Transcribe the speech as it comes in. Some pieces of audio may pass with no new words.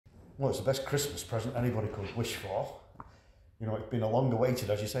Well, it's the best Christmas present anybody could wish for. You know, it's been a long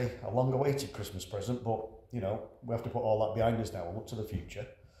awaited, as you say, a long awaited Christmas present, but, you know, we have to put all that behind us now and look to the future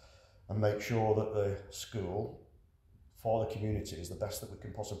and make sure that the school for the community is the best that we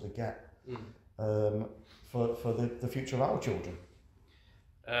can possibly get for the future of our children.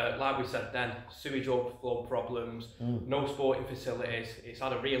 Like we said then, sewage overflow problems, no sporting facilities, it's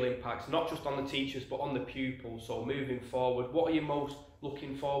had a real impact, not just on the teachers but on the pupils. So moving forward, what are you most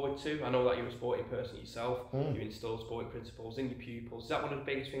looking forward to? I know that you're a sporting person yourself, you instill sporting principles in your pupils. Is that one of the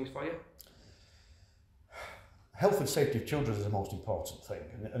biggest things for you? Health and safety of children is the most important thing,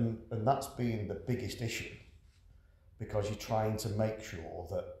 and that's been the biggest issue, because you're trying to make sure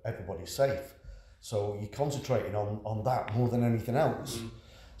that everybody's safe. So you're concentrating on that more than anything else.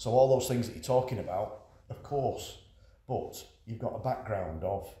 So all those things that you're talking about, of course, but you've got a background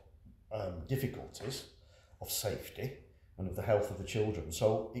of difficulties of safety and of the health of the children.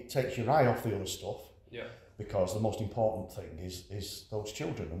 So it takes your eye off the other stuff, because the most important thing is those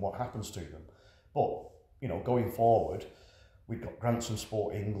children and what happens to them. But, you know, going forward, we've got grants from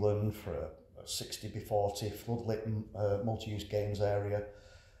Sport England for a 60x40 floodlit multi-use games area.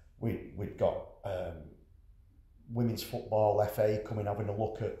 We've got women's football FA coming, having a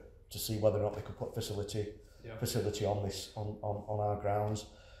look at to see whether or not they could put facility on this on our grounds.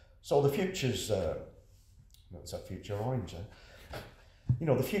 So the future's it's a future orange. You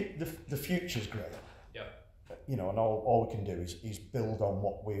know, the future's great. You know, and all we can do is build on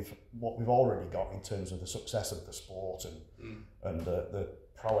what we've already got in terms of the success of the sport and the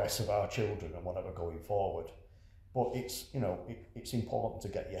prowess of our children and whatever going forward. But it's, you know, it's important to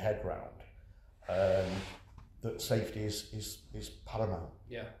get your head round that safety is paramount.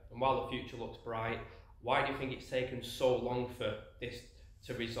 Yeah, and while the future looks bright, why do you think it's taken so long for this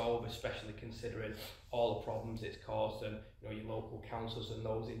to resolve, especially considering all the problems it's caused, and, you know, your local councils and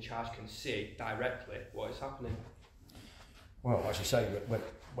those in charge can see directly what is happening? Well, as you say,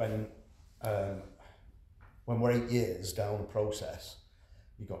 when we're 8 years down the process,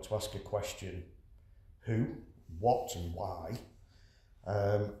 you've got to ask a question: who, what, and why.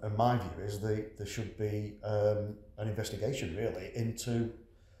 And my view is there should be an investigation really into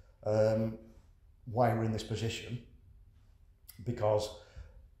why we're in this position, because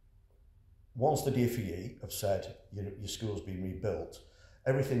once the DfE have said your school's been rebuilt,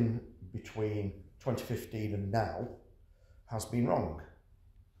 everything between 2015 and now has been wrong.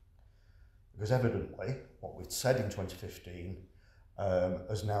 Because evidently what we'd said in 2015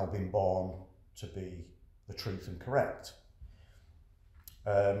 has now been born to be the truth and correct.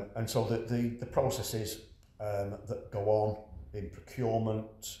 And so the processes that go on in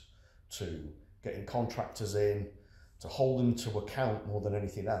procurement, to getting contractors in, to hold them to account more than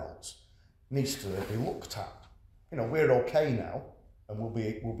anything else, needs to be looked at. You know, we're okay now, and we'll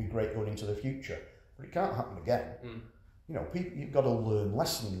be great going into the future, but it can't happen again. You know, you've got to learn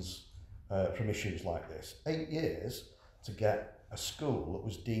lessons from issues like this. 8 years to get a school that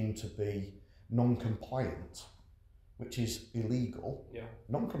was deemed to be non-compliant, which is illegal.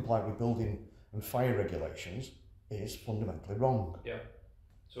 Non-compliant with building and fire regulations is fundamentally wrong.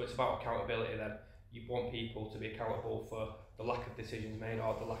 So it's about accountability then. You want people to be accountable for the lack of decisions made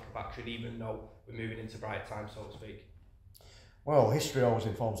or the lack of action, even though we're moving into bright times, so to speak. Well, history always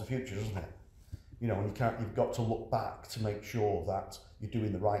informs the future, doesn't it? You know, and you've got to look back to make sure that you're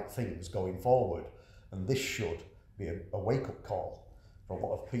doing the right things going forward. And this should be a wake-up call for a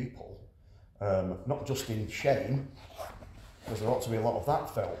lot of people, not just in shame, because there ought to be a lot of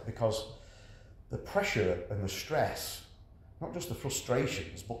that felt, because the pressure and the stress, not just the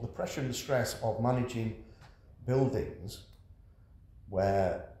frustrations, but the pressure and the stress of managing buildings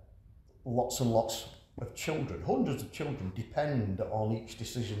where lots and lots of children, hundreds of children, depend on each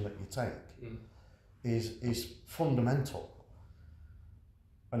decision that you take, is fundamental.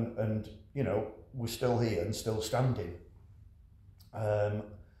 And you know, we're still here and still standing.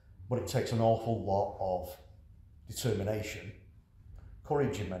 But it takes an awful lot of determination,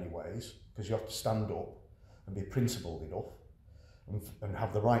 courage in many ways, because you have to stand up and be principled enough and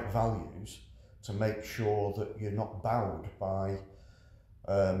have the right values to make sure that you're not bowed by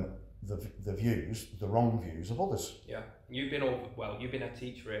the wrong views of others. You've been a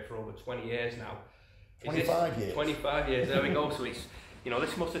teacher here for over 20 years now. 25 years. 25 years, there we go. So it's, you know,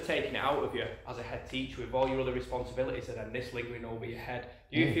 this must have taken it out of you as a head teacher with all your other responsibilities and then this lingering over your head.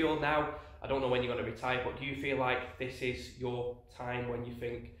 Do you feel now, I don't know when you're going to retire, but do you feel like this is your time when you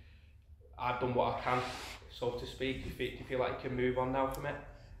think, I've done what I can, so to speak? Do you feel like you can move on now from it?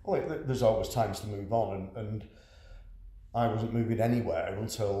 Well, there's always times to move on, and I wasn't moving anywhere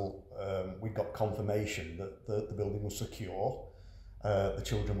until we got confirmation that the building was secure, the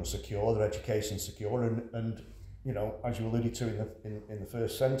children were secure, their education secure, and you know, as you alluded to in the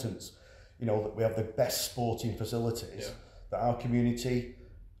first sentence, you know, that we have the best sporting facilities that our community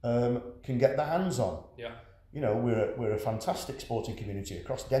can get their hands on. Yeah. You know, we're a fantastic sporting community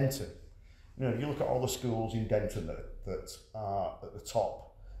across Denton. You know, you look at all the schools in Denton that are at the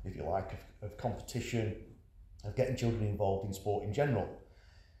top, if you like, of competition, of getting children involved in sport in general.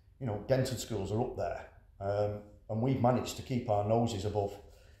 You know, Denton schools are up there, and we've managed to keep our noses above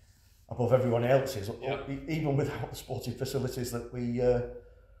everyone else's, even without the sporting facilities that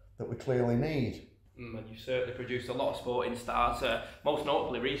we clearly need. And you've certainly produced a lot of sporting stars, most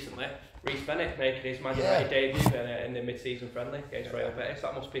notably recently, Reece Bennett making his Man United debut in the mid-season friendly against Real Betis.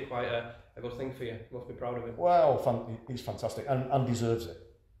 That must be quite a good thing for you. You must be proud of him. Well, he's fantastic and deserves it.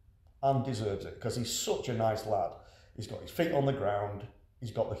 And deserves it, because he's such a nice lad. He's got his feet on the ground.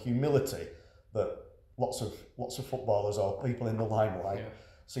 He's got the humility that lots of footballers or people in the limelight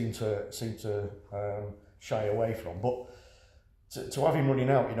seem to shy away from. But to have him running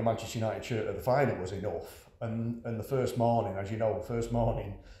out in a Manchester United shirt at the final was enough. And the first morning, as you know,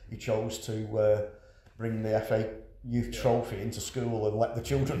 he chose to bring the FA Youth Trophy into school and let the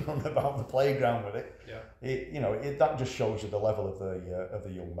children run about the playground with it. Yeah. That just shows you the level of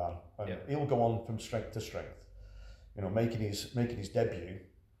the young man. And he'll go on from strength to strength. You know, making his debut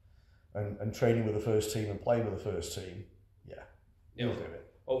and training with the first team and playing with the first team. He'll do it.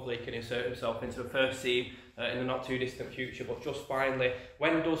 Hopefully he can insert himself into the first team in the not too distant future. But just finally,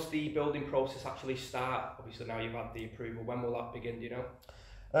 when does the building process actually start? Obviously now you've had the approval. When will that begin, do you know?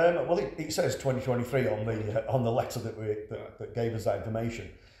 Well, it says 2023 on the letter that gave us that information.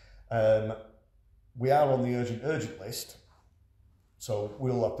 We are on the urgent list, so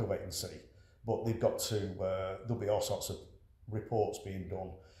we'll have to wait and see. But they've got to. There'll be all sorts of reports being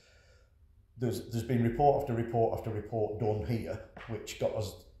done. There's been report after report after report done here, which got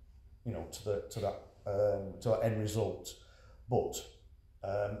us, you know, to that end result. But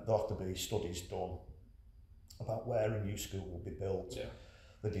there'll have to be studies done about where a new school will be built. Yeah.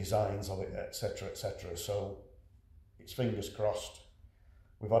 The designs of it, etc., etc. So it's fingers crossed.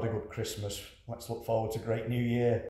 We've had a good Christmas. Let's look forward to a great new year.